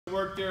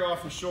Work there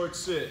off a short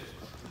sit.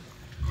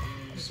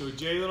 So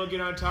Jalen will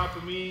get on top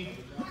of me.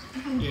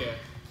 Yeah.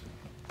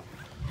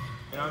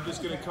 And I'm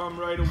just gonna come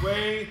right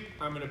away.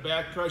 I'm gonna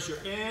back pressure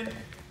in.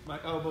 My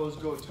elbows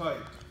go tight.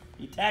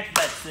 He tacked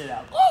that sit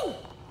out. Woo!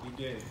 He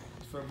did.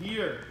 From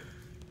here,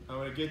 I'm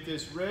gonna get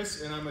this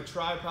wrist and I'm gonna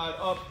tripod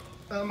up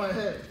on my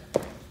head.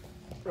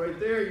 Right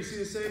there, you see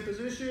the same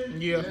position?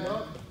 Yeah.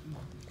 Up.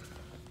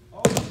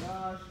 Oh my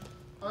gosh.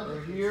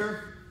 Under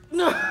here.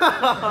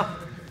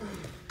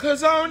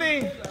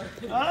 Kazoni!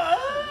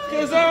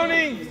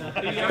 Kazoni!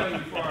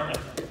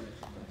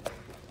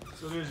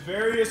 So there's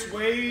various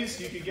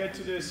ways you can get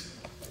to this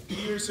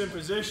Peterson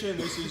position.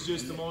 This is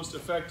just the most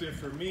effective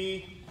for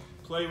me.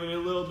 Play with it a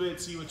little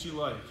bit, see what you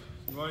like.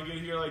 You want to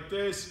get here like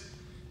this,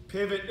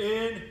 pivot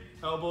in,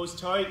 elbows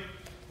tight,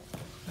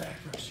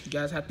 back pressure. You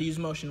guys have to use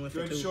motion with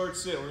it Good too. short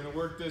sit. We're going to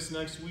work this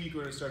next week.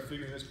 We're going to start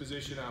figuring this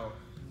position out.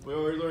 We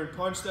already learned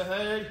punch the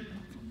head.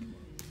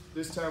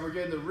 This time we're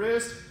getting the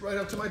wrist right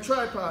up to my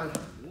tripod.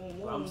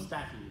 I'm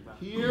stacking you, bro.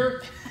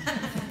 Here.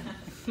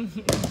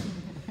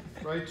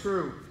 Right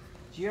through.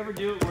 Do you ever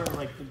do it where,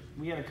 like,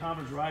 we had a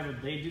conference ride where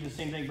they do the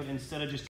same thing, but instead of just